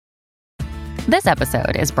This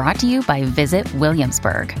episode is brought to you by Visit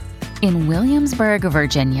Williamsburg. In Williamsburg,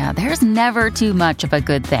 Virginia, there's never too much of a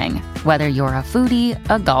good thing. Whether you're a foodie,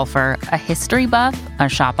 a golfer, a history buff, a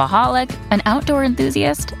shopaholic, an outdoor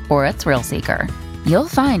enthusiast, or a thrill seeker, you'll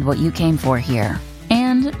find what you came for here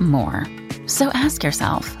and more. So ask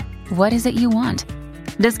yourself, what is it you want?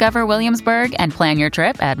 Discover Williamsburg and plan your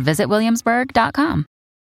trip at visitwilliamsburg.com.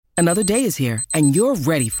 Another day is here, and you're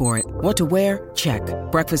ready for it. What to wear? Check.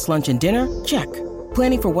 Breakfast, lunch, and dinner? Check.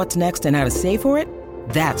 Planning for what's next and how to save for it?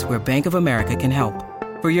 That's where Bank of America can help.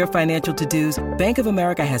 For your financial to-dos, Bank of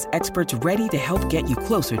America has experts ready to help get you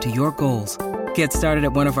closer to your goals. Get started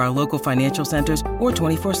at one of our local financial centers or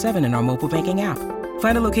 24/7 in our mobile banking app.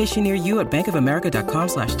 Find a location near you at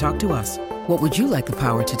bankofamerica.com/talktous. What would you like the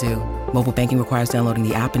power to do? Mobile banking requires downloading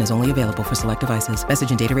the app and is only available for select devices.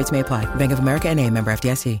 Message and data rates may apply. Bank of America N.A., member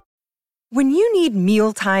FDIC. When you need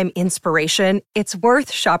mealtime inspiration, it's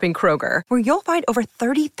worth shopping Kroger, where you'll find over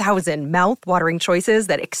 30,000 mouth-watering choices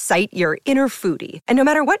that excite your inner foodie. And no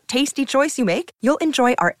matter what tasty choice you make, you'll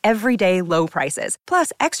enjoy our everyday low prices,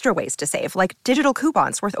 plus extra ways to save, like digital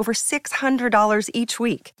coupons worth over $600 each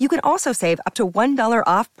week. You can also save up to $1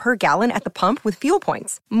 off per gallon at the pump with fuel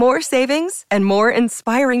points. More savings and more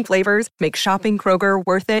inspiring flavors make shopping Kroger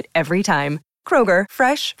worth it every time. Kroger,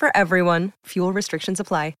 fresh for everyone. Fuel restrictions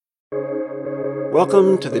apply.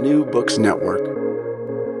 Welcome to the New Books Network.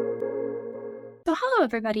 So hello,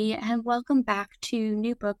 everybody, and welcome back to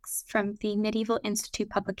New Books from the Medieval Institute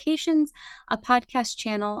Publications, a podcast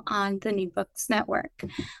channel on the New Books Network.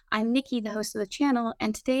 I'm Nikki, the host of the channel,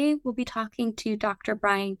 and today we'll be talking to Dr.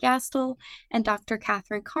 Brian Gastle and Dr.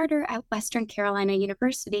 Catherine Carter at Western Carolina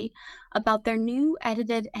University about their new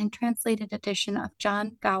edited and translated edition of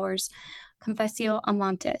John Gower's Confessio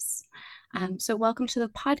Amantis. So welcome to the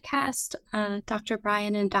podcast, Dr.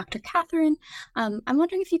 Brian and Dr. Catherine. I'm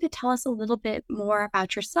wondering if you could tell us a little bit more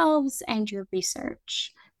about yourselves and your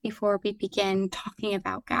research before we begin talking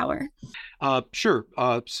about Gower. Sure.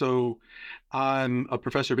 So I'm a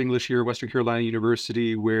professor of English here at Western Carolina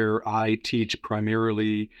University, where I teach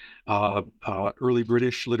primarily early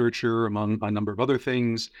British literature, among a number of other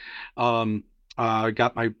things. I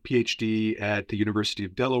got my PhD at the University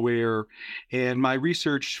of Delaware, and my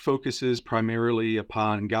research focuses primarily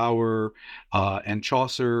upon Gower and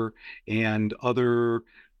Chaucer and other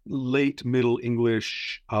late Middle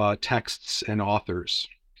English texts and authors.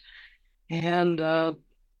 And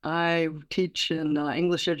I teach in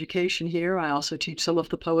English education here. I also teach some of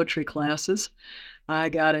the poetry classes. I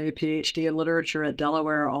got a PhD in literature at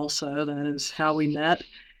Delaware also. That is how we met.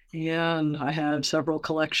 And I have several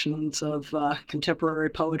collections of contemporary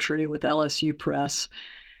poetry with LSU Press.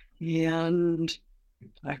 And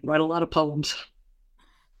I write a lot of poems.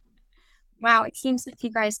 Wow, it seems like you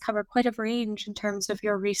guys cover quite a range in terms of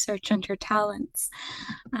your research and your talents.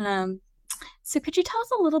 So could you tell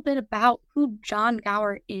us a little bit about who John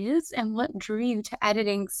Gower is and what drew you to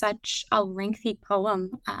editing such a lengthy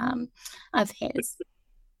poem of his?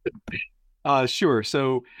 Sure.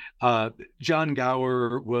 So John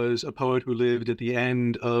Gower was a poet who lived at the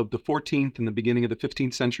end of the 14th and the beginning of the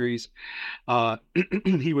 15th centuries.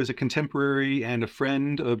 He was a contemporary and a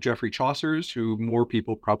friend of Geoffrey Chaucer's, who more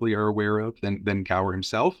people probably are aware of than Gower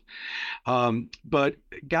himself. But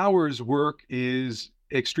Gower's work is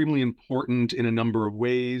extremely important in a number of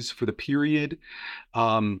ways for the period.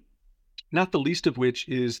 Not the least of which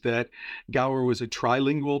is that Gower was a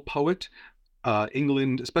trilingual poet.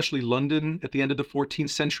 England, especially London, at the end of the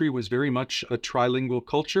 14th century was very much a trilingual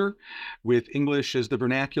culture, with English as the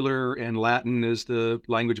vernacular and Latin as the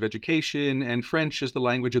language of education and French as the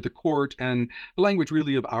language of the court and the language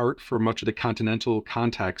really of art for much of the continental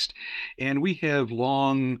context. And we have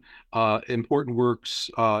long, important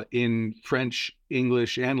works in French,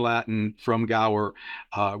 English, and Latin from Gower,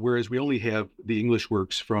 whereas we only have the English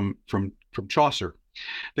works from Chaucer.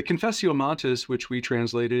 The Confessio Amantis, which we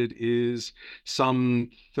translated, is some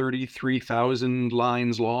 33,000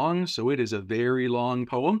 lines long, so it is a very long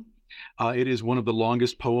poem. It is one of the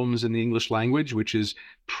longest poems in the English language, which is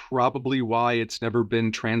probably why it's never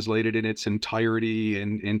been translated in its entirety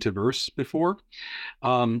into verse before.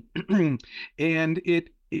 And it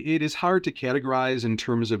is hard to categorize in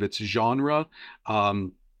terms of its genre.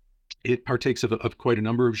 It partakes of quite a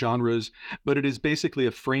number of genres, but it is basically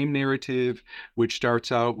a frame narrative which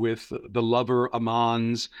starts out with the lover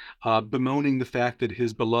Amans bemoaning the fact that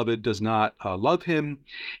his beloved does not love him,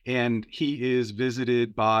 and he is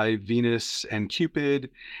visited by Venus and Cupid,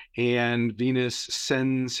 and Venus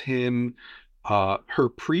sends him her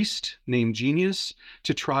priest named Genius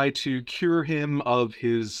to try to cure him of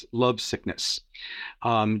his love sickness.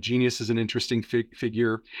 Genius is an interesting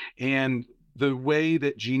figure, and the way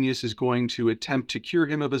that genius is going to attempt to cure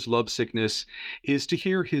him of his lovesickness is to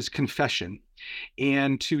hear his confession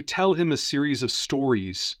and to tell him a series of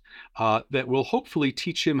stories that will hopefully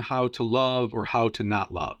teach him how to love or how to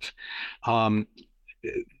not love.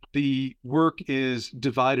 The work is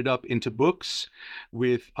divided up into books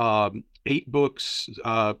with 8 books,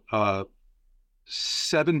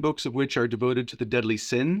 7 books of which are devoted to the deadly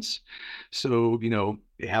sins. So,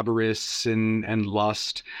 avarice and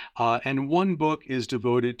lust. And 1 book is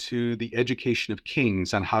devoted to the education of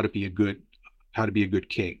kings on how to be a good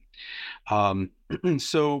king.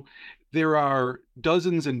 So there are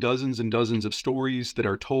dozens and dozens and dozens of stories that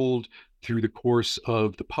are told through the course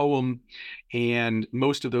of the poem, and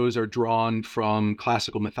most of those are drawn from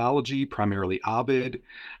classical mythology, primarily Ovid,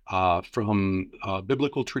 from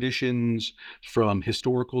biblical traditions, from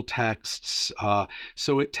historical texts.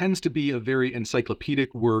 So it tends to be a very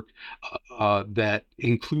encyclopedic work that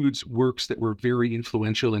includes works that were very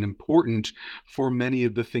influential and important for many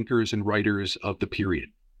of the thinkers and writers of the period.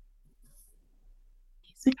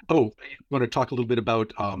 Oh, you want to talk a little bit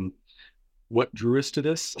about what drew us to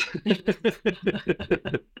this?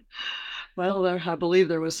 Well, I believe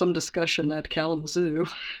there was some discussion at Kalamazoo.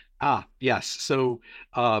 Yes. So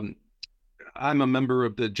I'm a member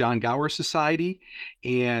of the John Gower Society,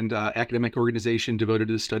 and academic organization devoted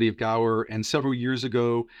to the study of Gower. And several years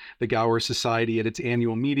ago, the Gower Society at its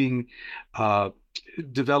annual meeting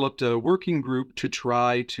developed a working group to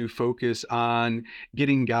try to focus on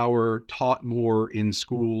getting Gower taught more in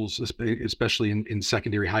schools, especially in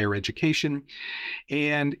secondary higher education.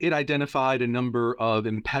 And it identified a number of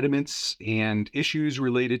impediments and issues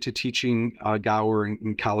related to teaching Gower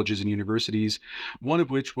in colleges and universities, one of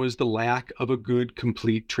which was the lack of a good,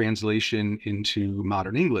 complete translation into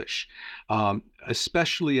modern English.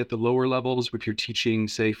 Especially at the lower levels, if you're teaching,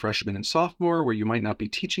 say, freshman and sophomore, where you might not be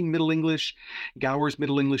teaching Middle English. Gower's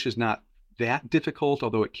Middle English is not that difficult,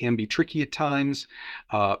 although it can be tricky at times.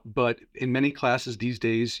 But in many classes these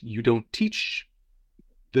days, you don't teach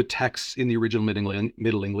the texts in the original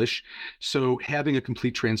Middle English. So having a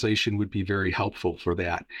complete translation would be very helpful for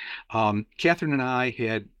that. Catherine and I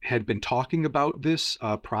had been talking about this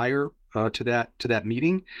prior to that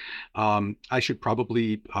meeting. I should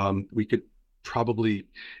probably, we could probably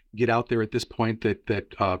get out there at this point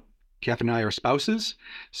that Catherine and I are spouses,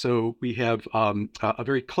 so we have a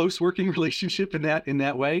very close working relationship in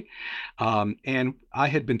that way. And I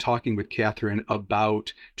had been talking with Catherine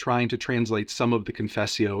about trying to translate some of the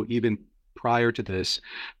Confessio even prior to this,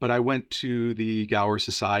 but I went to the Gower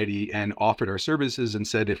Society and offered our services and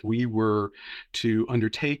said if we were to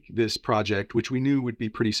undertake this project, which we knew would be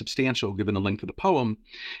pretty substantial given the length of the poem,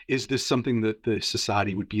 is this something that the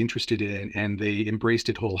society would be interested in? And they embraced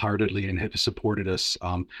it wholeheartedly and have supported us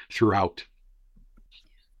throughout.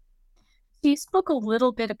 You spoke a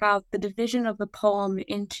little bit about the division of the poem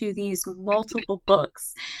into these multiple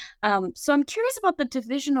books. So I'm curious about the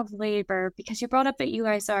division of labor, because you brought up that you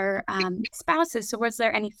guys are spouses. So was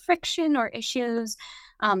there any friction or issues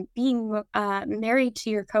being married to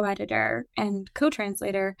your co-editor and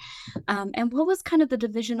co-translator? And what was kind of the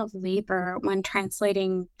division of labor when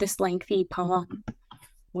translating this lengthy poem?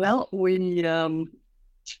 Well,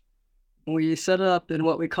 we set up in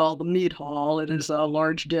what we call the mead hall. It is a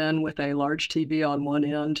large den with a large TV on one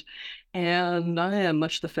end, and I am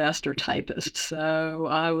much the faster typist, so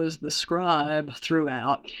I was the scribe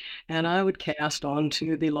throughout, and I would cast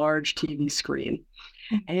onto the large TV screen.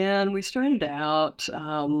 And we started out,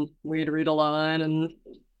 we'd read a line and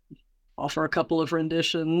offer a couple of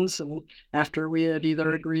renditions, and after we had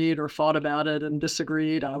either agreed or fought about it and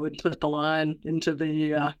disagreed, I would put the line into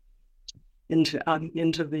the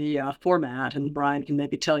format, and Brian can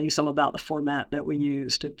maybe tell you some about the format that we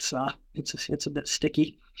used. It's a bit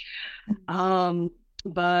sticky,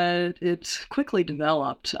 but it's quickly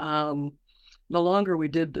developed. The longer we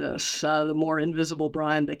did this, the more invisible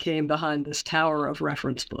Brian became behind this tower of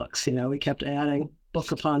reference books. We kept adding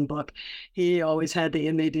book upon book. He always had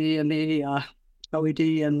the MAD and the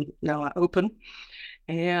OED and open,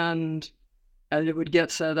 and it would get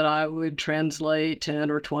so that I would translate 10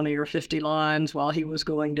 or 20 or 50 lines while he was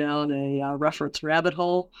going down a reference rabbit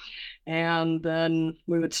hole. And then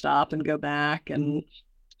we would stop and go back, and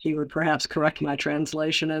he would perhaps correct my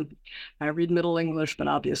translation. And I read Middle English, but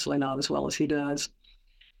obviously not as well as he does.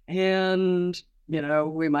 And,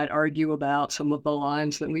 we might argue about some of the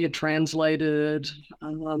lines that we had translated.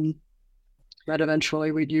 But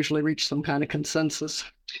eventually we'd usually reach some kind of consensus.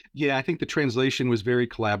 Yeah, I think the translation was very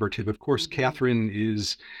collaborative. Of course, Catherine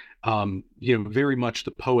is, very much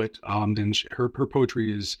the poet, and her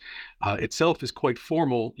poetry is itself is quite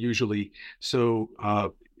formal usually. So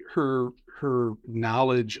her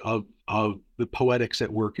knowledge of the poetics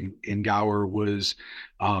at work in Gower was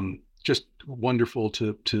just wonderful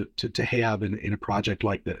to have in a project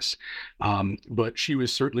like this. But she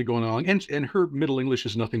was certainly going along, and her Middle English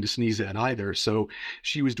is nothing to sneeze at either. So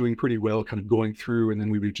she was doing pretty well, kind of going through, and then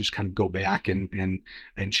we would just kind of go back and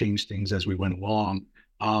change things as we went along.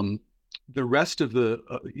 The rest of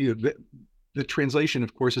the translation,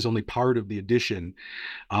 of course, is only part of the edition.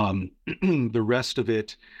 The rest of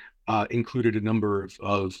it included a number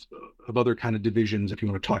of other kind of divisions, if you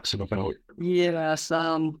want to talk some about. Yes.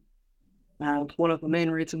 One of the main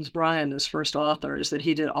reasons Brian is first author is that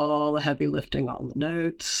he did all the heavy lifting on the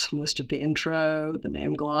notes, most of the intro, the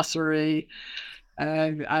name glossary.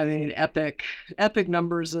 I mean, epic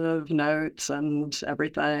numbers of notes and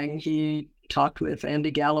everything. He talked with Andy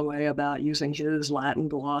Galloway about using his Latin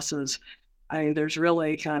glosses. I mean, there's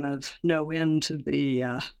really kind of no end to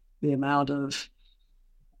the amount of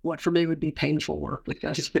what for me would be painful work with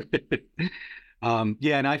this.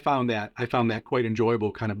 Yeah, and I found that quite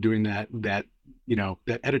enjoyable, kind of doing that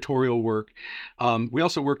editorial work. We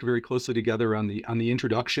also worked very closely together on the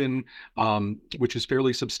introduction, which is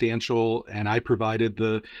fairly substantial, and I provided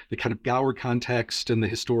the kind of Gower context and the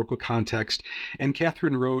historical context. And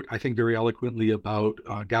Catherine wrote, I think, very eloquently about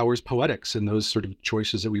Gower's poetics and those sort of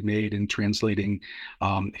choices that we made in translating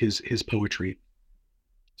his poetry.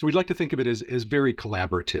 So we'd like to think of it as very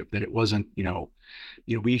collaborative, that it wasn't,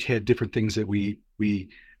 we had different things that we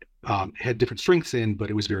had different strengths in, but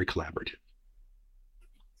it was very collaborative.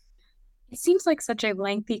 It seems like such a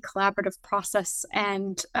lengthy collaborative process,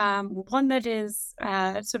 and one that is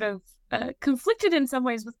sort of conflicted in some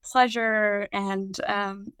ways with pleasure and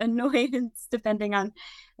annoyance, depending on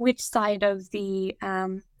which side of the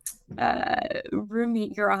room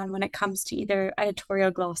you're on when it comes to either editorial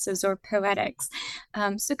glosses or poetics.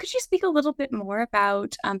 So could you speak a little bit more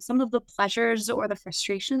about some of the pleasures or the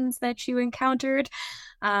frustrations that you encountered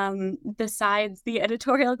besides the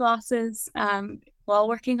editorial glosses while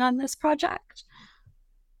working on this project?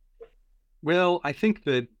 Well, I think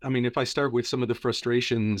that, if I start with some of the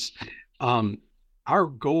frustrations, our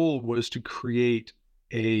goal was to create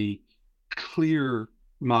a clear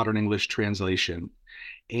modern English translation.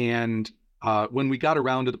 And when we got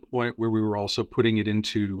around to the point where we were also putting it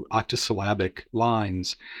into octosyllabic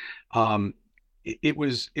lines, it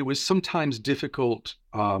was sometimes difficult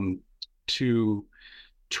to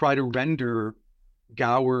try to render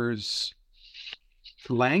Gower's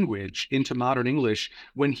language into modern English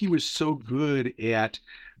when he was so good at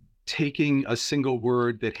taking a single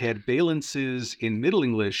word that had valences in Middle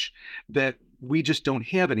English that we just don't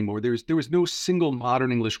have anymore. There was no single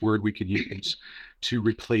modern English word we could use to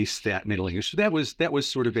replace that Middle English. So that was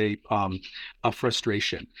sort of a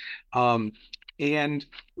frustration. And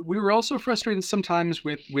we were also frustrated sometimes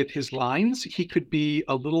with his lines. He could be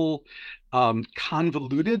a little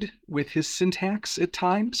convoluted with his syntax at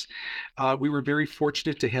times. We were very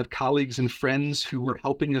fortunate to have colleagues and friends who were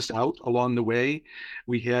helping us out along the way.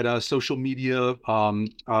 We had a social media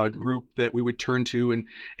group that we would turn to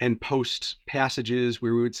and post passages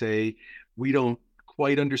where we would say, we don't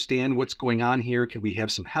quite understand what's going on here. Can we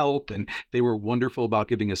have some help? And they were wonderful about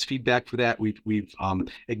giving us feedback for that. We've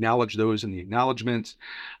acknowledged those in the acknowledgments.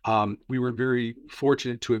 We were very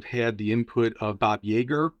fortunate to have had the input of Bob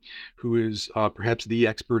Yeager, who is perhaps the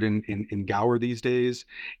expert in Gower these days.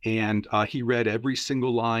 And he read every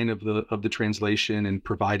single line of the translation and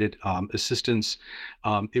provided assistance.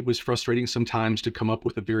 It was frustrating sometimes to come up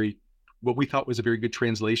with what we thought was a very good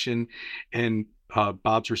translation. And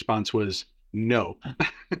Bob's response was, no.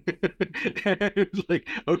 It was like,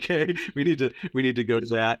 okay, we need to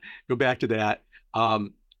go back to that.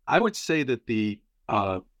 I would say that the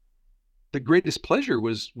greatest pleasure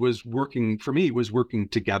was working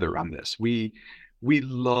together on this. We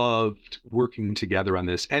loved working together on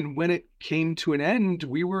this, and when it came to an end,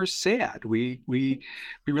 we were sad. We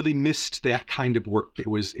really missed that kind of work. It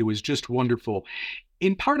was just wonderful,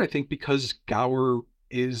 in part, I think, because Gower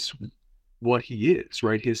is what he is,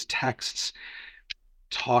 right? His texts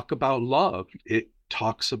talk about love. It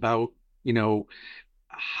talks about,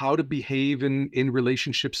 how to behave in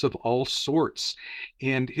relationships of all sorts.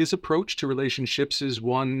 And his approach to relationships is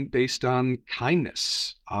one based on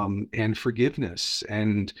kindness and forgiveness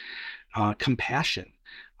and compassion.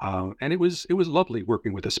 And it was lovely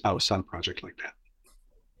working with a spouse on a project like that.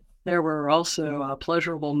 There were also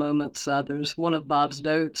pleasurable moments. There's one of Bob's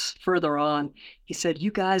notes further on. He said,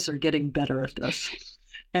 "You guys are getting better at this."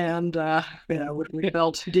 And, we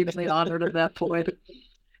felt deeply honored at that point.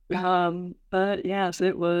 But yes,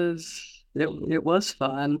 it was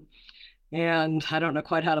fun. And I don't know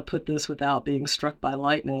quite how to put this without being struck by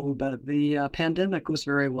lightning, but the pandemic was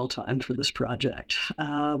very well timed for this project.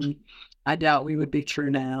 I doubt we would be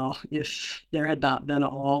through now if there had not been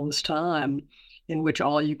all this time in which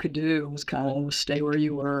all you could do was kind of stay where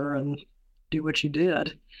you were and do what you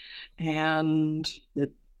did. And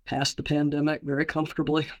it passed the pandemic very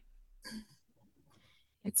comfortably.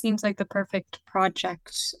 It seems like the perfect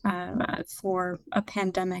project for a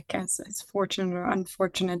pandemic, as fortunate or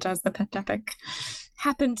unfortunate as the pandemic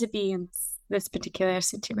happened to be in this particular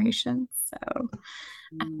situation. So,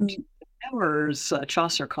 Gower's,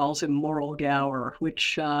 Chaucer calls him moral Gower,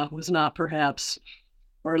 which was not perhaps,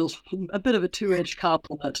 or a bit of a two-edged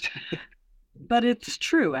compliment. But it's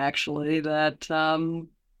true, actually, that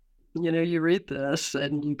you read this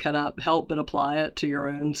and you cannot help but apply it to your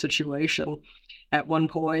own situation. At one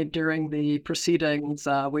point during the proceedings,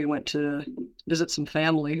 we went to visit some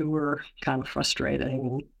family who were kind of frustrating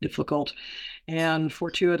and difficult. And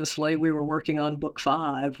fortuitously, we were working on book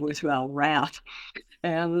 5 with Wrath.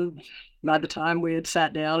 And by the time we had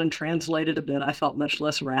sat down and translated a bit, I felt much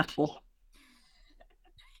less wrathful.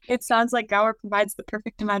 It sounds like Gower provides the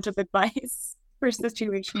perfect amount of advice for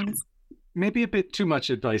situations. Maybe a bit too much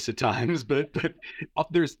advice at times, but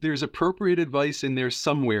there's appropriate advice in there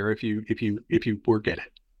somewhere if you work at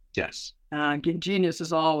it. Yes. Genius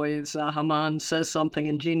is always, Haman says something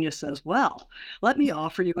and genius says, well, let me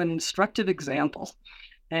offer you an instructive example.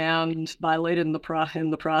 And by late in the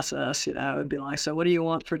process, it would be like, so what do you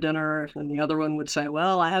want for dinner? And the other one would say,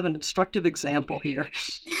 well, I have an instructive example here.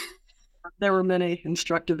 There were many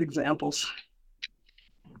instructive examples.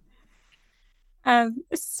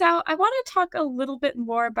 So I want to talk a little bit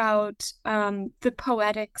more about the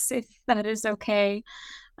poetics, if that is okay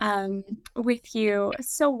with you.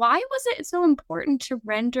 So why was it so important to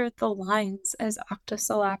render the lines as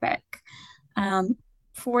octosyllabic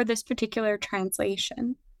for this particular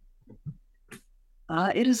translation?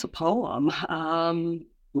 It is a poem.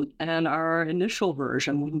 And our initial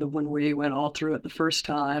version, when we went all through it the first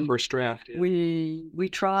time, first draft, yeah. we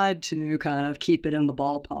tried to kind of keep it in the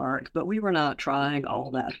ballpark, but we were not trying all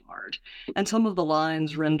that hard. And some of the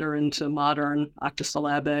lines render into modern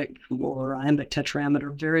octosyllabic or iambic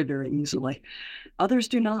tetrameter very, very easily. Others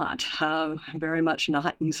do not, very much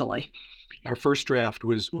not easily. Our first draft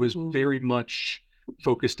was very much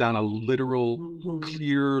focused on a literal,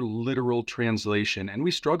 clear, literal translation. And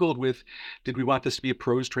we struggled with, did we want this to be a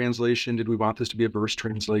prose translation? Did we want this to be a verse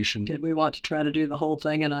translation? Did we want to try to do the whole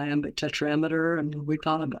thing in iambic tetrameter? And we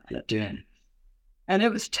thought about it. Yeah. And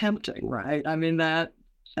it was tempting, right? I mean, that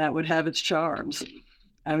would have its charms.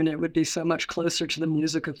 I mean, it would be so much closer to the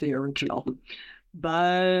music of the original.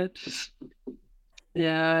 But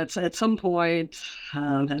yeah, it's at some point,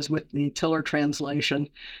 as with the Tiller translation,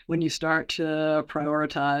 when you start to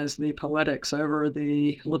prioritize the poetics over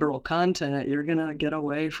the literal content, you're going to get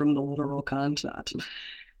away from the literal content.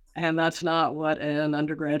 And that's not what an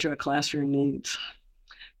undergraduate classroom needs.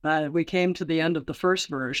 We came to the end of the first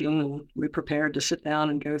version, and we prepared to sit down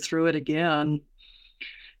and go through it again.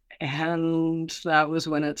 And that was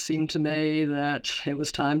when it seemed to me that it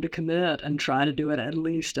was time to commit and try to do it at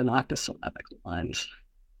least in octosyllabic lines.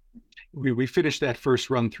 We finished that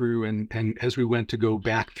first run through, and as we went to go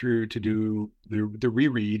back through to do the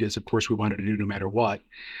reread, as of course we wanted to do no matter what,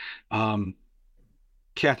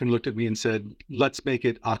 Catherine looked at me and said, let's make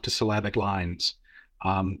it octosyllabic lines.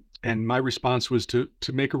 And my response was to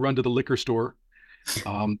make a run to the liquor store,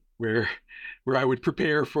 where I would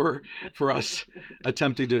prepare for us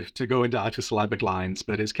attempting to go into octosyllabic lines.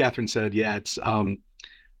 But as Catherine said, yeah, it's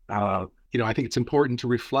I think it's important to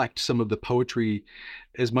reflect some of the poetry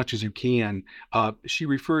as much as you can. She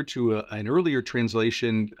referred to an earlier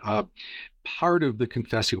translation. Parts of the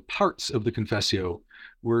Confessio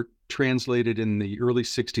were translated in the early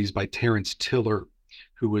 60s by Terence Tiller,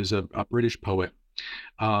 who was a British poet,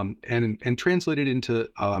 and translated into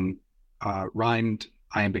rhymed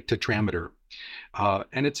iambic tetrameter.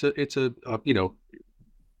 And it's a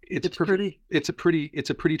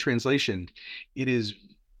pretty translation. It is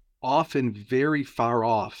often very far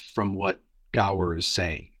off from what Gower is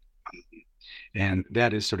saying. And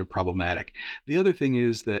that is sort of problematic. The other thing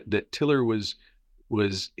is that Tiller was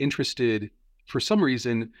interested, for some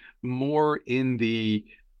reason, more in the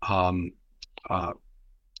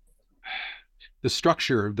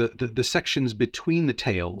structure, the sections between the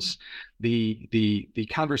tales, the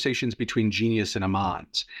conversations between genius and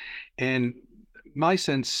Amantis. And my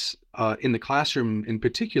sense in the classroom in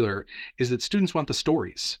particular is that students want the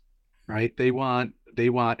stories, right? They want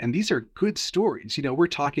and these are good stories. We're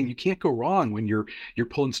talking, you can't go wrong when you're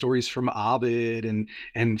pulling stories from Ovid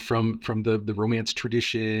and from the Romance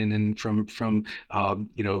tradition and from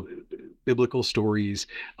biblical stories.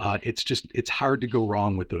 It's hard to go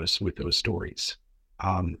wrong with those stories.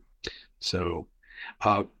 So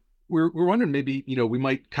we're wondering, maybe we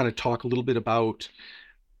might kind of talk a little bit about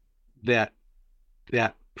that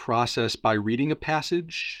process by reading a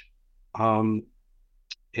passage.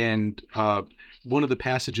 And one of the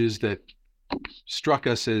passages that struck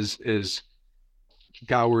us as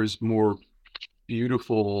Gower's more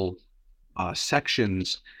beautiful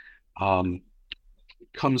sections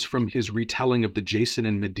comes from his retelling of the Jason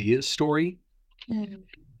and Medea story.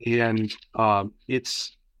 And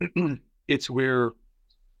it's where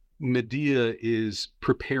Medea is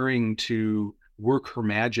preparing to work her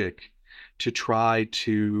magic to try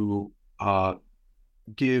to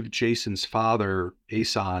give Jason's father,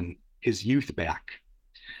 Aeson, his youth back.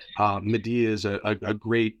 Medea is a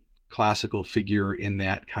great classical figure in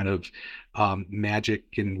that kind of magic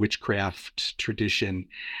and witchcraft tradition.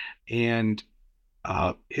 And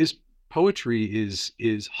his poetry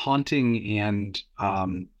is haunting and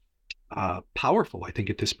powerful, I think,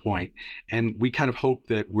 at this point. And we kind of hope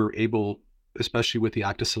that we're able, especially with the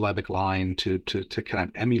octosyllabic line, to kind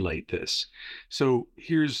of emulate this. So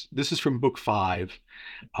this is from book 5.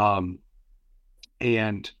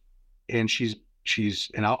 And she's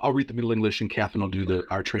and I'll read the Middle English and Catherine will do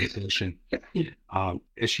our translation.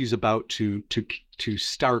 As she's about to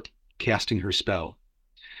start casting her spell.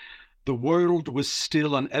 The world was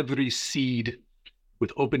still on every seed,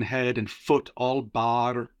 with open head and foot all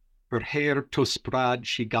bar. Her hair to spread,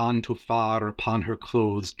 she gone too far, upon her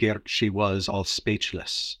clothes girt she was all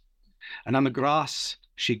speechless. And on the grass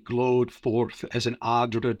she glowed forth as an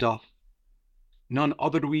adder doth. None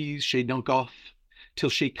otherwise she no goth, till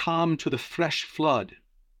she come to the fresh flood,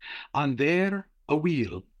 and there a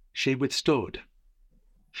wheel she withstood.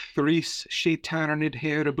 Thrice she turned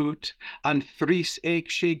her about, and thrice eke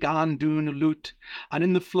she gan doon loot, and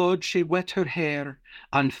in the flood she wet her hair,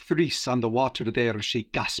 and thrice on the water there she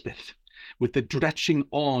gaspeth, with the dretching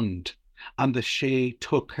ond, and the she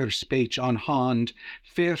took her speech on hand.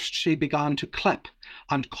 First she began to clap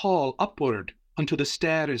and call upward unto the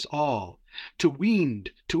stars all, to wind,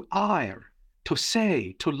 to air, to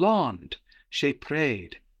say, to land, she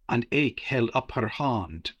prayed, and eke held up her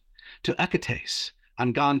hand. To Achates,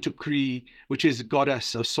 and gan to cry, which is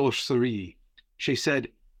goddess of sorcery, she said,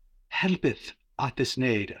 helpeth at this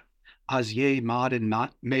need, as ye madden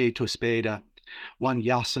may to speda, one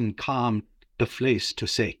yassen calm the fleece to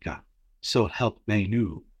seika, so help me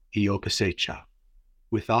nu, Iopasecha.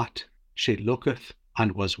 With that she looketh,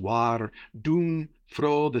 and was war, doon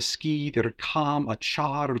fro the ski there come a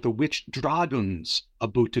char the witch dragons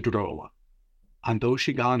about to draw. And though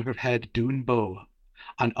she gan her head doon bow,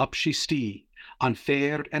 and up she stee, and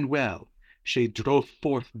fair and well, she drove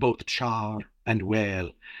forth both char and well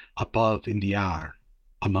above in the air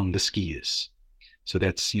among the skies. So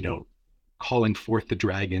that's, calling forth the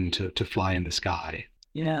dragon to fly in the sky.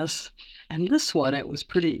 Yes. And this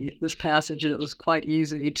passage, it was quite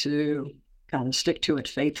easy to kind of stick to it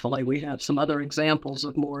faithfully. We have some other examples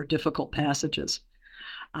of more difficult passages.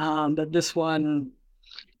 But this one,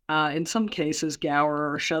 in some cases,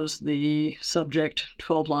 Gower shoves the subject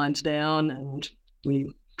 12 lines down, and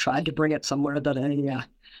we tried to bring it somewhere that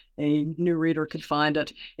a new reader could find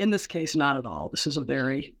it. In this case, not at all. This is a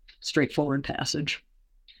very straightforward passage.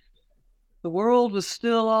 The world was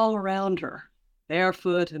still all around her.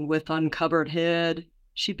 Barefoot and with uncovered head,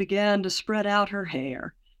 she began to spread out her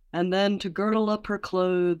hair, and then to girdle up her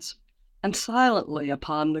clothes, and silently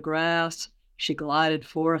upon the grass she glided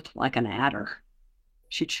forth like an adder.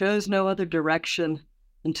 She chose no other direction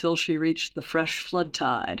until she reached the fresh flood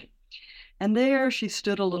tide, and there she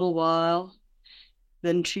stood a little while.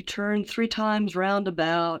 Then she turned 3 times round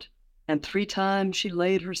about, and 3 times she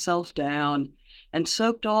laid herself down, and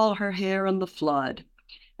soaked all her hair in the flood,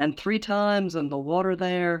 and 3 times in the water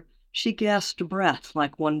there she gasped breath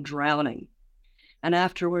like one drowning, and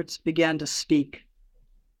afterwards began to speak.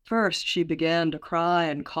 First she began to cry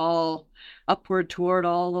and call, upward toward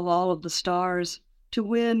all of the stars, to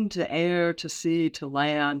wind, to air, to sea, to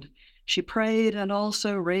land. She prayed and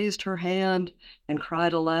also raised her hand and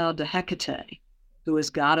cried aloud to Hecate, who is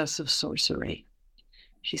goddess of sorcery.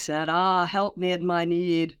 She said, help me in my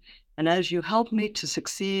need, and as you helped me to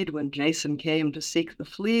succeed when Jason came to seek the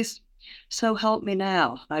fleece, so help me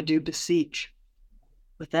now, I do beseech.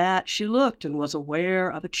 With that she looked and was aware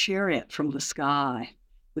of a chariot from the sky,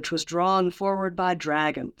 which was drawn forward by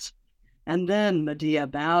dragons. And then Medea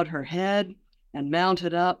bowed her head and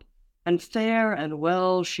mounted up, And fair and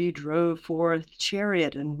well she drove forth,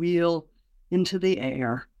 chariot and wheel, into the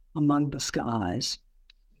air among the skies.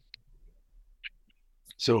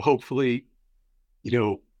 So hopefully,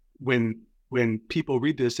 when people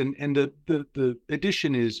read this, and the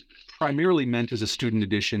edition is primarily meant as a student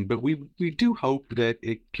edition, but we do hope that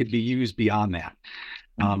it could be used beyond that.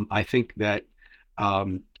 I think that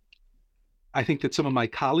some of my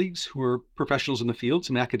colleagues who are professionals in the field,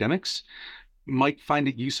 some academics, might find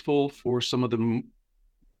it useful for some of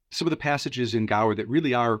the passages in Gower that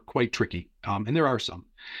really are quite tricky, and there are some,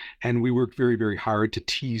 and we work very, very hard to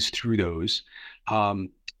tease through those.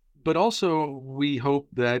 But also, we hope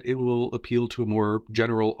that it will appeal to a more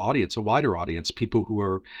general audience, a wider audience, people who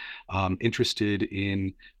are interested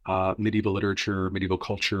in medieval literature, medieval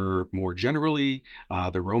culture more generally,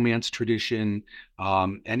 the Romance tradition,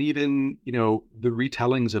 and even, the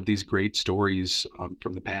retellings of these great stories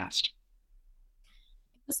from the past.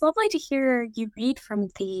 It's lovely to hear you read from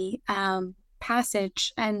the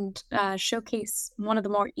passage and showcase one of the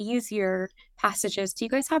more easier passages. Do you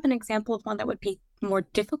guys have an example of one that would be more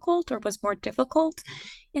difficult or was more difficult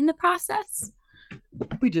in the process?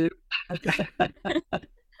 We do.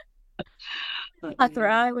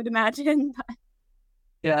 Plethora, I would imagine.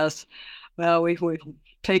 Yes. Well, we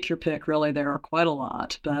take your pick, really. There are quite a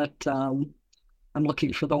lot, but I'm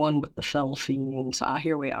looking for the one with the fell fiends.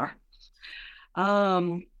 Here we are.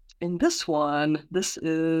 In this one, this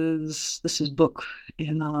is book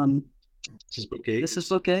in This is book 8. This is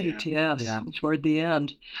book 8, yes. Yeah. Toward the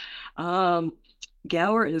end.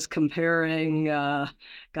 Gower is comparing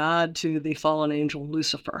God to the fallen angel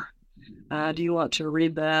Lucifer. Do you want to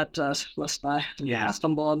read that? Lest I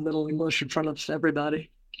stumble on Middle English in front of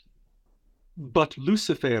everybody. But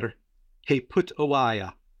Lucifer he put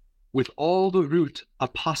awaya, with all the root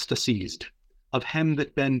apostasized, of him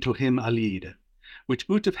that ben to him allied, which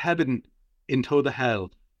out of heaven into the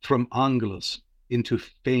hell, from angles into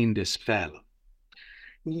fiendis fell.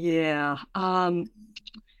 Yeah.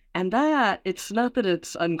 And that, it's not that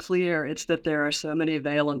it's unclear, it's that there are so many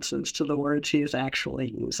valences to the words he is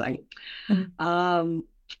actually using. Mm-hmm.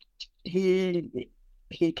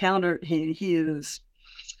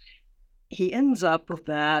 He ends up with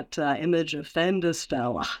that image of Fendus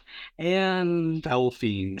Fella and fell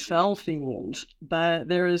fiends, but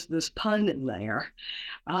there is this pun in there.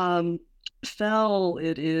 Fell,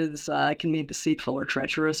 it is can mean deceitful or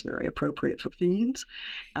treacherous, very appropriate for fiends.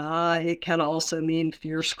 It can also mean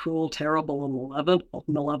fierce, cruel, terrible, and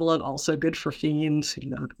malevolent, also good for fiends.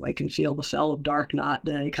 They can feel the fell of dark night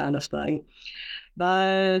day kind of thing.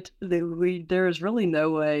 But there is really no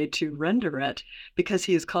way to render it, because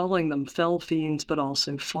he is calling them fell fiends, but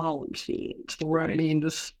also fallen fiends. The word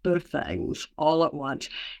means both things all at once.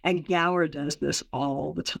 And Gower does this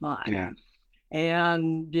all the time. Yeah.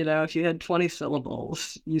 And, if you had 20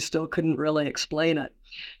 syllables, you still couldn't really explain it.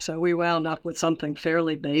 So we wound up with something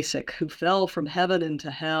fairly basic: who fell from heaven into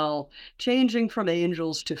hell, changing from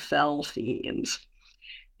angels to fell fiends.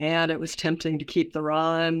 And it was tempting to keep the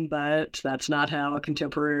rhyme, but that's not how a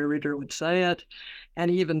contemporary reader would say it. And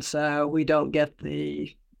even so, we don't get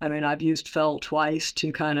I've used fell twice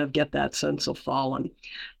to kind of get that sense of fallen,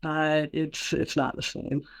 but it's not the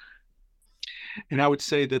same. And I would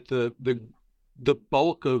say that the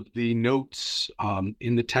bulk of the notes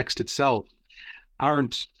in the text itself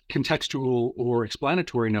aren't contextual or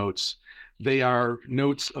explanatory notes. They are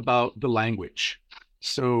notes about the language.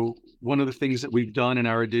 So one of the things that we've done in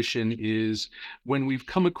our edition is, when we've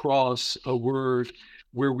come across a word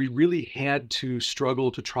where we really had to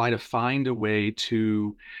struggle to try to find a way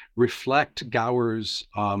to reflect Gower's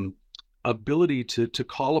ability to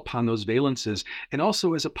call upon those valences, and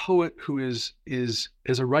also as a poet who is as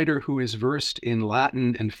a writer who is versed in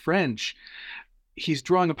Latin and French, he's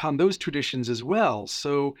drawing upon those traditions as well.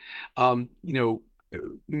 So the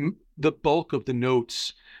bulk of the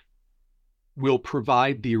notes will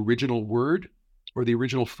provide the original word or the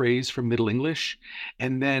original phrase from Middle English,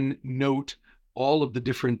 and then note all of the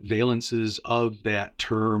different valences of that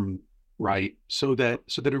term, right? So that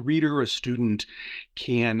a reader or a student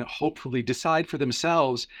can hopefully decide for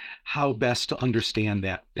themselves how best to understand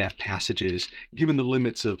that passage is, given the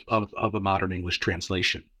limits of a modern English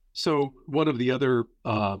translation. So one of the other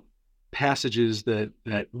passages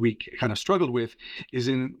that we kind of struggled with is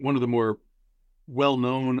in one of the more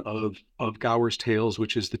well-known of Gower's tales,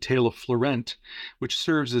 which is the Tale of Florent, which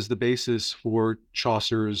serves as the basis for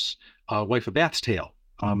Chaucer's Wife of Bath's Tale.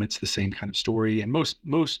 It's the same kind of story, and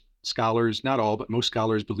most scholars, not all, but most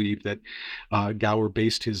scholars believe that Gower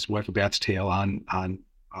based his Wife of Bath's Tale on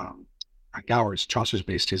Gowers. Chaucer's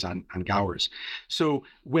based his on Gowers. So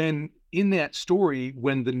when in that story,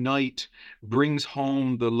 when the knight brings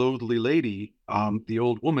home the loathly lady, the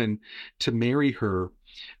old woman, to marry her,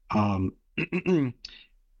 the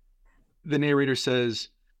narrator says,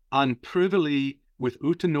 "An privily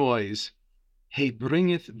without a noise, he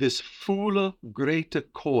bringeth this foule greate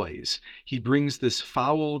coys." He brings this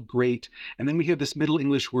foul, great, and then we have this Middle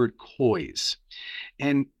English word coys.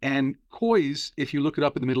 And coys, if you look it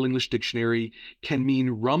up in the Middle English dictionary, can mean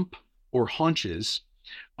rump or haunches,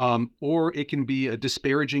 or it can be a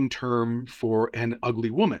disparaging term for an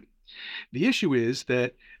ugly woman. The issue is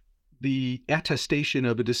that the attestation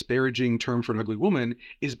of a disparaging term for an ugly woman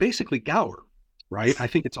is basically Gower, right? I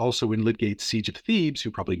think it's also in Lydgate's Siege of Thebes, who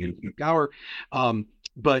probably knew Gower.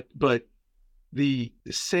 But the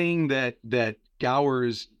saying that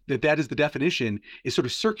Gower's, that is the definition is sort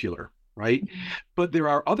of circular, right? But there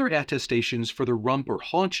are other attestations for the rump or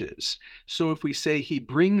haunches. So if we say he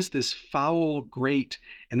brings this foul great,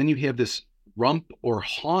 and then you have this rump or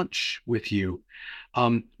haunch with you,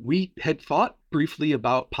 we had thought briefly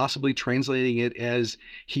about possibly translating it as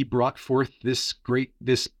he brought forth this great,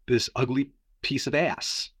 this ugly piece of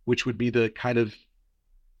ass, which would be the kind of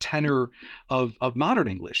tenor of modern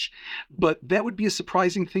English. But that would be a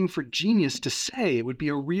surprising thing for Genius to say. It would be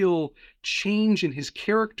a real change in his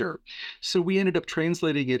character. So we ended up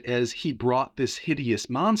translating it as he brought this hideous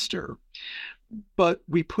monster. But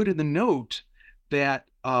we put in the note that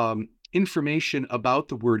information about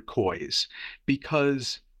the word coys,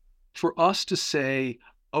 because for us to say,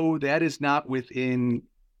 oh, that is not within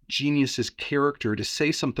Genius's character, to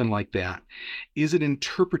say something like that is an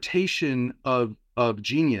interpretation of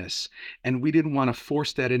Genius, and we didn't want to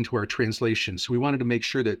force that into our translation. So we wanted to make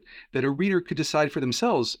sure that a reader could decide for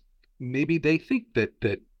themselves. Maybe they think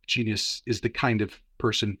that Genius is the kind of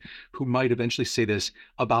person who might eventually say this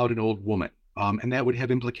about an old woman, and that would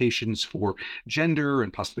have implications for gender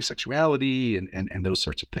and possibly sexuality and those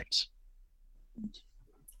sorts of things.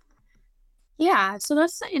 Yeah, so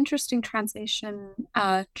that's an interesting translation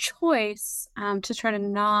choice, to try to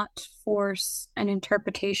not force an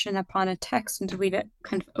interpretation upon a text and to leave it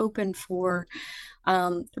kind of open for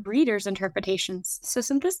readers' interpretations. So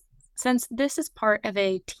since this is part of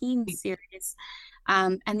a teen series,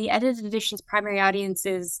 and the edited edition's primary audience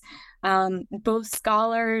is both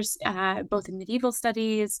scholars, both in medieval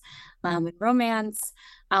studies, in romance,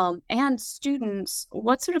 and students,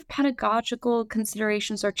 what sort of pedagogical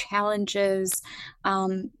considerations or challenges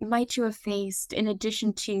might you have faced in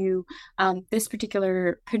addition to this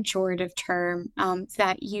particular pejorative term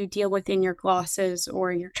that you deal with in your glosses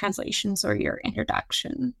or your translations or your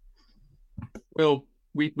introduction? Well,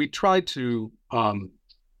 we tried to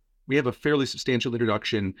we have a fairly substantial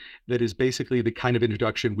introduction that is basically the kind of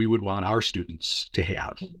introduction we would want our students to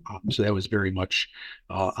have. So that was very much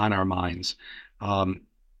on our minds.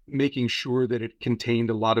 Making sure that it contained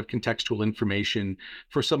a lot of contextual information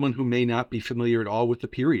for someone who may not be familiar at all with the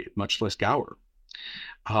period, much less Gower.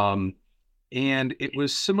 And it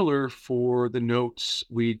was similar for the notes.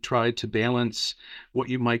 We tried to balance what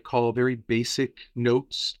you might call very basic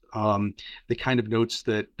notes, the kind of notes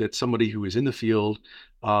that somebody who is in the field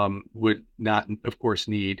would not, of course,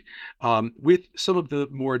 need, with some of the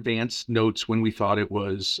more advanced notes when we thought it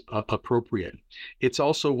was appropriate. It's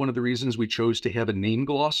also one of the reasons we chose to have a name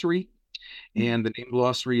glossary, and the name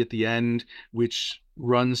glossary at the end, which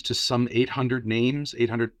runs to some 800 names,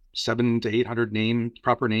 700 to 800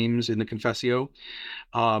 proper names in the Confessio.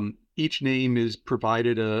 Each name is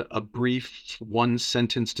provided a brief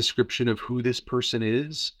one-sentence description of who this person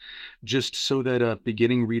is, just so that a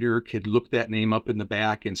beginning reader could look that name up in the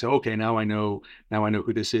back and say, okay, now I know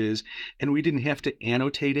who this is. And we didn't have to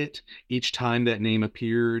annotate it each time that name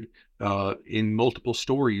appeared in multiple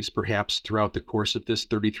stories, perhaps throughout the course of this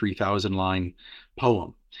 33,000 line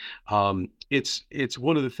poem. It's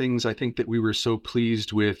one of the things I think that we were so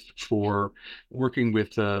pleased with for working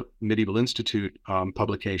with Medieval Institute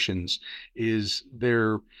publications is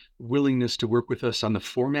their willingness to work with us on the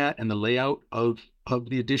format and the layout of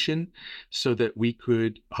the edition, so that we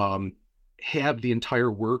could have the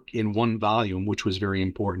entire work in one volume, which was very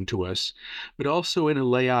important to us, but also in a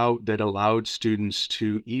layout that allowed students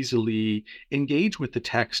to easily engage with the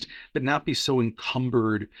text, but not be so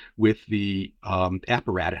encumbered with the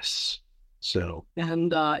apparatus. So,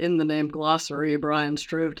 and in the name glossary, Brian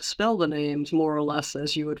strove to spell the names more or less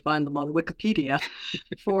as you would find them on Wikipedia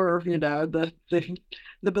for,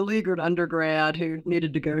 the beleaguered undergrad who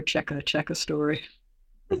needed to go check a story.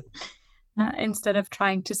 Instead of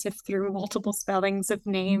trying to sift through multiple spellings of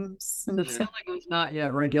names. The spelling was not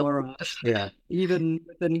yet regularized. Yeah. Even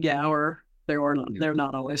within Gower, they're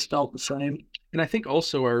not always spelled the same. And I think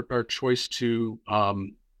also our choice to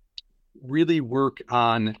really work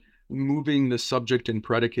on moving the subject and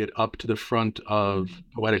predicate up to the front of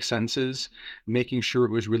poetic sentences, making sure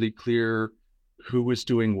it was really clear who was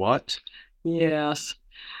doing what. Yes.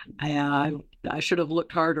 I should have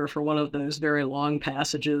looked harder for one of those very long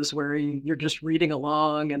passages where you're just reading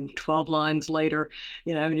along and 12 lines later,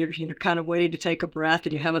 you're kind of waiting to take a breath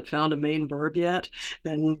and you haven't found a main verb yet.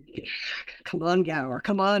 Then come on, Gower,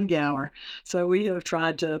 come on, Gower. So we have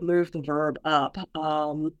tried to move the verb up.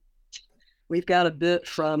 We've got a bit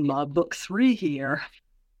from book 3 here.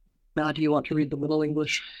 Now, do you want to read the Middle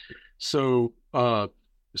English? So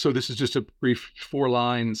this is just a brief 4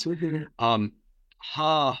 lines.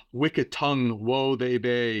 Ha, wicked tongue, woe they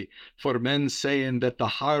be, for men saying that the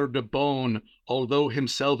hard bone, although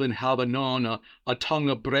himself in have anon, a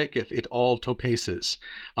tongue breaketh it all to pieces.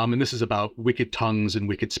 And this is about wicked tongues and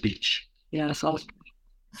wicked speech. Yes,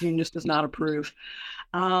 Genius does not approve.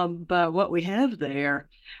 But what we have there,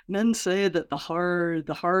 men say that the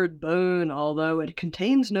hard bone, although it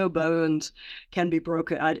contains no bones, can be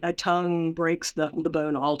broken. A tongue breaks the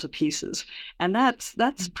bone all to pieces. And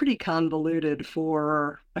that's pretty convoluted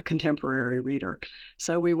for a contemporary reader.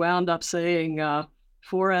 So we wound up saying,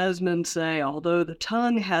 for as men say, although the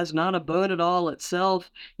tongue has not a bone at all itself,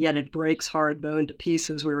 yet it breaks hard bone to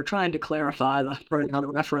pieces. We were trying to clarify the pronoun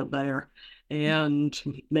referent there and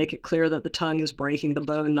make it clear that the tongue is breaking the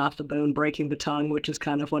bone, not the bone breaking the tongue, which is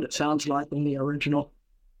kind of what it sounds like in the original.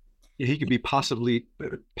 Yeah, he could be positively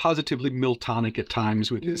Miltonic at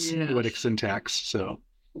times with his poetic syntax. So,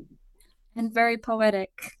 and very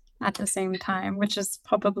poetic at the same time, which is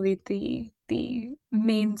probably the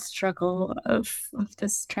main struggle of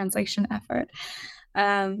this translation effort.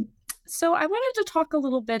 So I wanted to talk a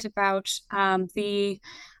little bit about the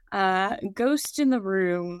ghost in the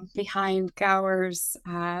room behind Gower's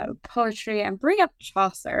poetry and bring up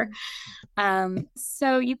Chaucer.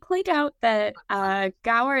 So you point out that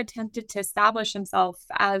Gower attempted to establish himself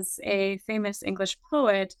as a famous English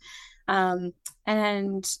poet and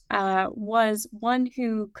was one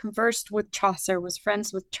who conversed with Chaucer, was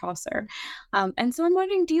friends with Chaucer. And so I'm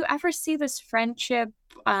wondering, do you ever see this friendship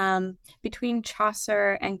between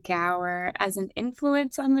Chaucer and Gower as an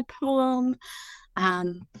influence on the poem?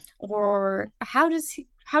 Or how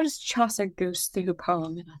does Chaucer ghost through a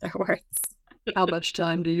poem, in other words? How much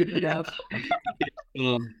time do you have?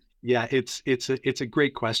 Yeah, it's a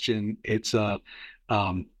great question. It's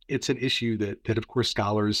an issue that of course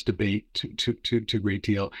scholars debate to a great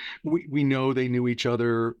deal. We know they knew each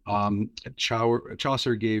other.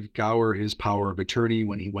 Chaucer gave Gower his power of attorney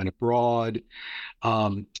when he went abroad.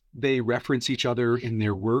 They reference each other in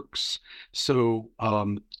their works. So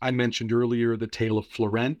I mentioned earlier the Tale of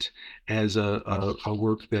Florent as a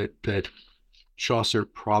work that Chaucer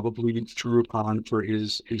probably drew upon for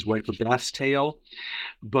his wife of Bath's tale,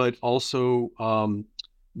 but also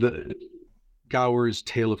the Gower's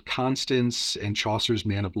Tale of Constance and Chaucer's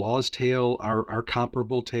Man of Law's tale are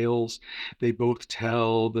comparable tales. They both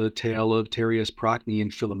tell the tale of Tereus Procne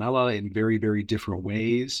and Philomela in very, very different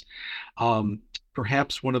ways.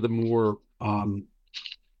 Perhaps one of the more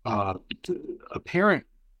apparent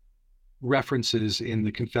references in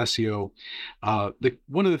the Confessio,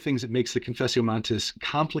 one of the things that makes the Confessio Amantis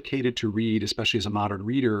complicated to read, especially as a modern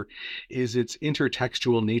reader, is its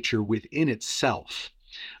intertextual nature within itself.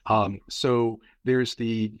 So there's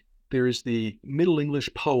the Middle English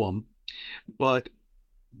poem, but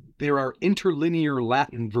there are interlinear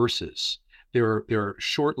Latin verses. There are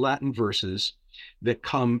short Latin verses that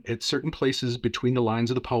come at certain places between the lines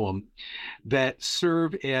of the poem that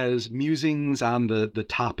serve as musings on the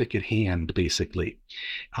topic at hand, basically.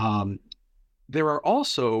 There are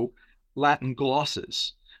also Latin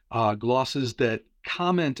glosses, glosses that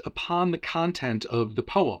comment upon the content of the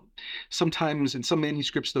poem. Sometimes in some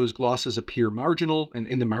manuscripts, those glosses appear marginal and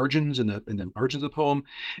in the margins, in the margins of the poem.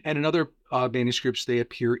 And in other manuscripts, they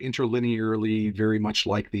appear interlinearly, very much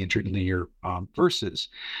like the interlinear verses.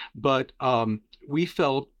 But we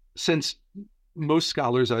felt, since most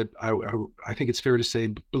scholars, I think it's fair to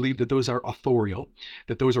say, believe that those are authorial,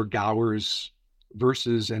 that those are Gower's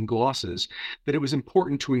verses and glosses, that it was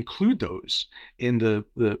important to include those in the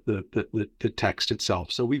text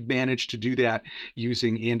itself. So we've managed to do that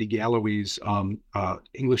using Andy Galloway's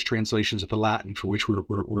English translations of the Latin, for which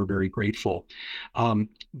we're very grateful.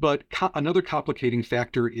 But another complicating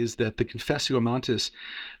factor is that the Confessio Amantis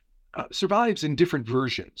survives in different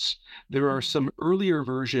versions. There are some earlier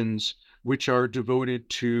versions which are dedicated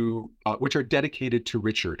to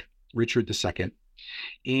Richard II.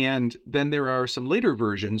 And then there are some later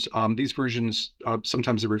versions. These versions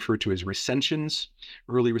sometimes are referred to as recensions,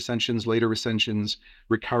 early recensions, later recensions,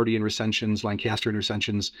 Ricardian recensions, Lancastrian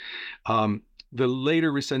recensions. The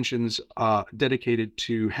later recensions dedicated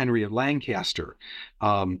to Henry of Lancaster.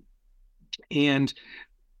 And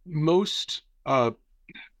most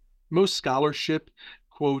scholarship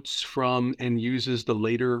quotes from and uses the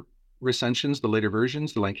later recensions, the later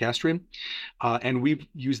versions, the Lancastrian, and we've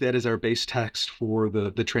used that as our base text for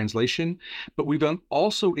the translation. But we've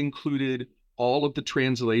also included all of the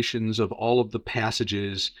translations of all of the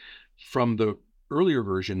passages from the earlier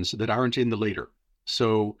versions that aren't in the later.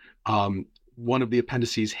 So one of the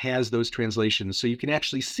appendices has those translations, so you can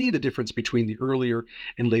actually see the difference between the earlier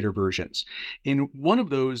and later versions. In one of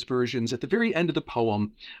those versions, at the very end of the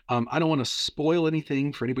poem, I don't want to spoil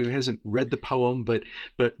anything for anybody who hasn't read the poem, but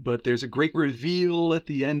there's a great reveal at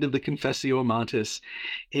the end of the Confessio Amantis,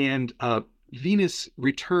 and Venus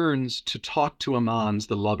returns to talk to Amans,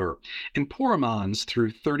 the lover. And poor Amans,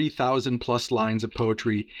 through 30,000 plus lines of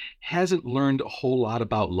poetry, hasn't learned a whole lot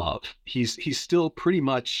about love. He's still pretty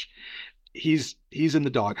much he's in the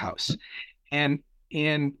doghouse, and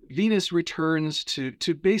Venus returns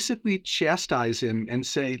to basically chastise him and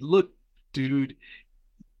say, look, dude,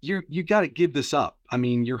 you got to give this up. I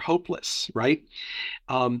mean, you're hopeless, right?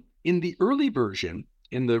 In the early version,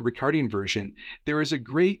 in the Ricardian version, there is a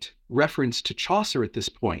great reference to Chaucer at this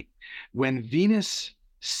point when Venus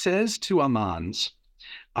says to Amans,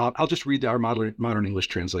 I'll just read our modern English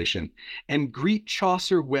translation. And greet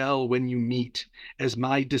Chaucer well when you meet, as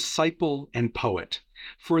my disciple and poet.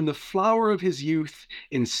 For in the flower of his youth,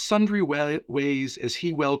 in sundry ways as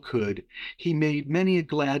he well could, he made many a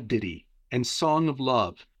glad ditty and song of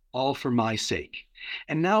love, all for my sake.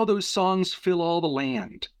 And now those songs fill all the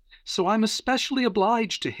land. So I'm especially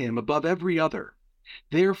obliged to him above every other.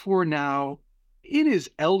 Therefore now, in his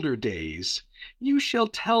elder days, you shall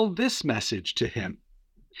tell this message to him,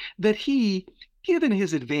 that he, given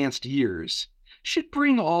his advanced years, should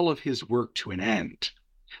bring all of his work to an end,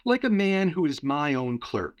 like a man who is my own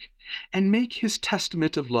clerk, and make his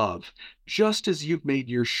testament of love, just as you've made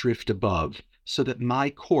your shrift above, so that my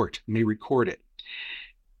court may record it.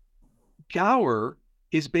 Gower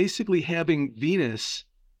is basically having Venus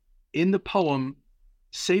in the poem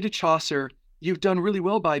say to Chaucer, you've done really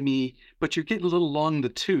well by me, but you're getting a little long in the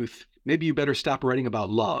tooth. Maybe you better stop writing about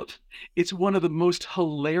love. It's one of the most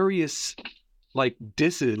hilarious,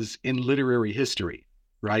 disses in literary history,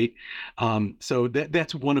 right? So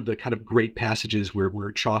that's one of the kind of great passages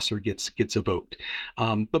where Chaucer gets evoked.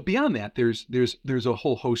 But beyond that, there's a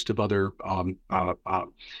whole host of other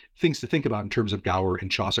things to think about in terms of Gower and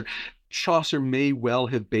Chaucer. Chaucer may well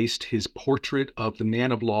have based his portrait of the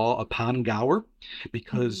man of law upon Gower,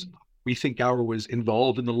 because we think Gower was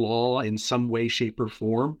involved in the law in some way, shape, or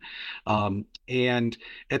form. And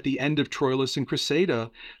at the end of Troilus and Cressida,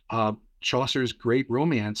 Chaucer's great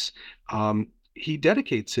romance, he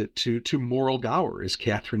dedicates it to moral Gower, as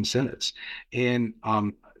Catherine says. And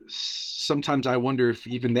sometimes I wonder if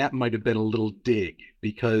even that might have been a little dig,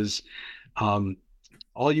 because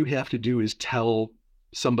all you have to do is tell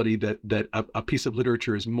somebody that a piece of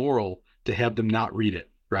literature is moral to have them not read it,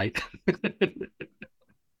 right?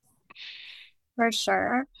 For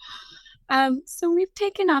sure. So we've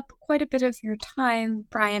taken up quite a bit of your time,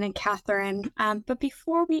 Brian and Catherine. But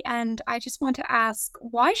before we end, I just want to ask,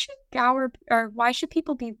 why should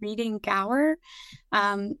people be reading Gower?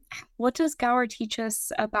 What does Gower teach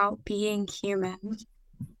us about being human?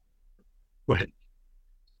 Go ahead.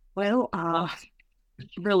 Well,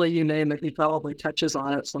 really, you name it, he probably touches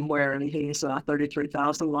on it somewhere in his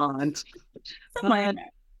 33,000 lines.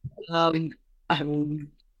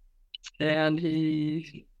 And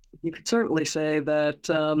you could certainly say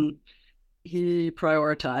that he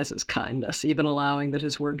prioritizes kindness, even allowing that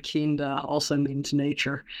his word kinda also means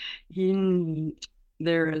nature.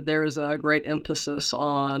 There is a great emphasis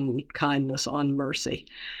on kindness, on mercy,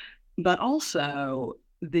 but also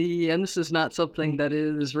and this is not something that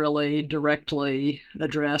is really directly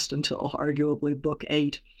addressed until arguably book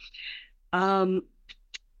 8. Aman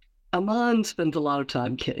spends a lot of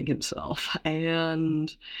time kidding himself,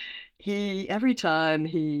 and every time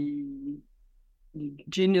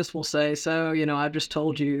genius will say, so, I've just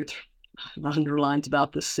told you 100 lines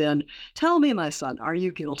about this sin. Tell me, my son, are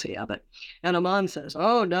you guilty of it? And Aman says,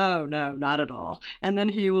 oh, no, not at all. And then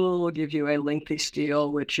he will give you a lengthy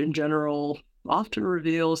spiel, which in general often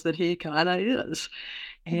reveals that he kind of is.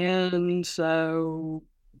 And so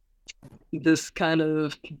this kind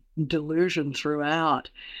of delusion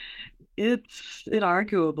throughout, it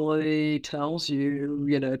arguably tells you,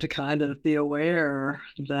 to kind of be aware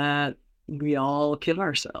that We all kill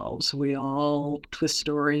ourselves. We all twist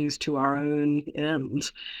stories to our own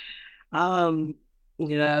ends.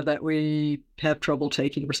 That we have trouble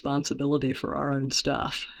taking responsibility for our own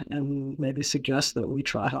stuff, and maybe suggest that we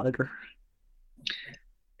try harder.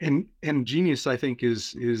 And Genius, I think,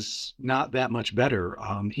 is not that much better.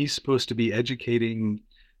 He's supposed to be educating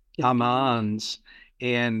Amans,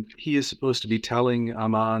 and he is supposed to be telling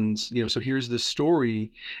Amans, so here's this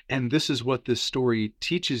story, and this is what this story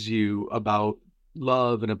teaches you about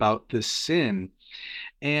love and about this sin.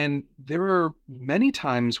 And there are many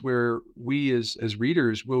times where we as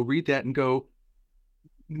readers will read that and go,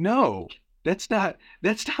 no, that's not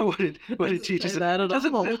what it teaches.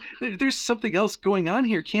 There's something else going on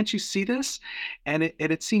here. Can't you see this? And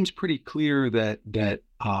it seems pretty clear that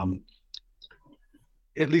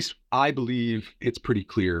at least I believe it's pretty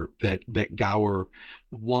clear that Gower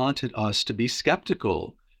wanted us to be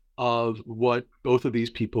skeptical of what both of these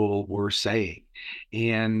people were saying,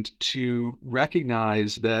 and to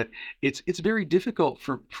recognize that it's very difficult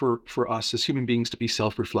for us as human beings to be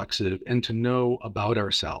self-reflexive and to know about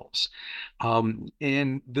ourselves.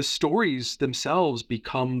 And the stories themselves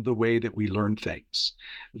become the way that we learn things.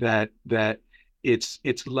 That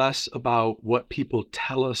it's less about what people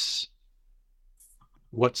tell us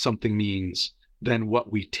what something means than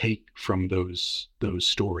what we take from those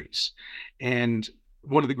stories. And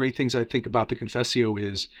one of the great things I think about the Confessio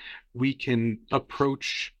is we can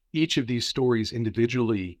approach each of these stories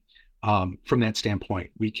individually from that standpoint.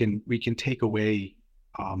 We can take away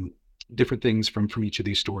different things from each of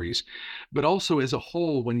these stories, but also as a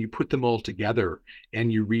whole, when you put them all together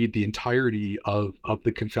and you read the entirety of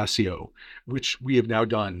the Confessio, which we have now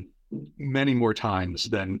done many more times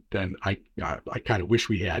than I kind of wish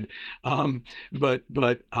we had. But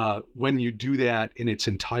when you do that in its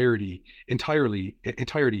entirety,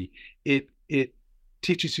 it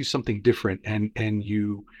teaches you something different, and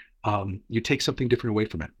you take something different away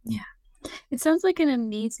from it. Yeah. It sounds like an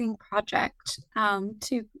amazing project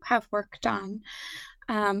to have worked on.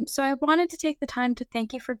 So I wanted to take the time to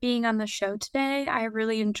thank you for being on the show today. I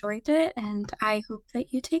really enjoyed it, and I hope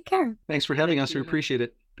that you take care. Thanks for having us. We appreciate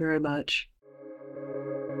it very much.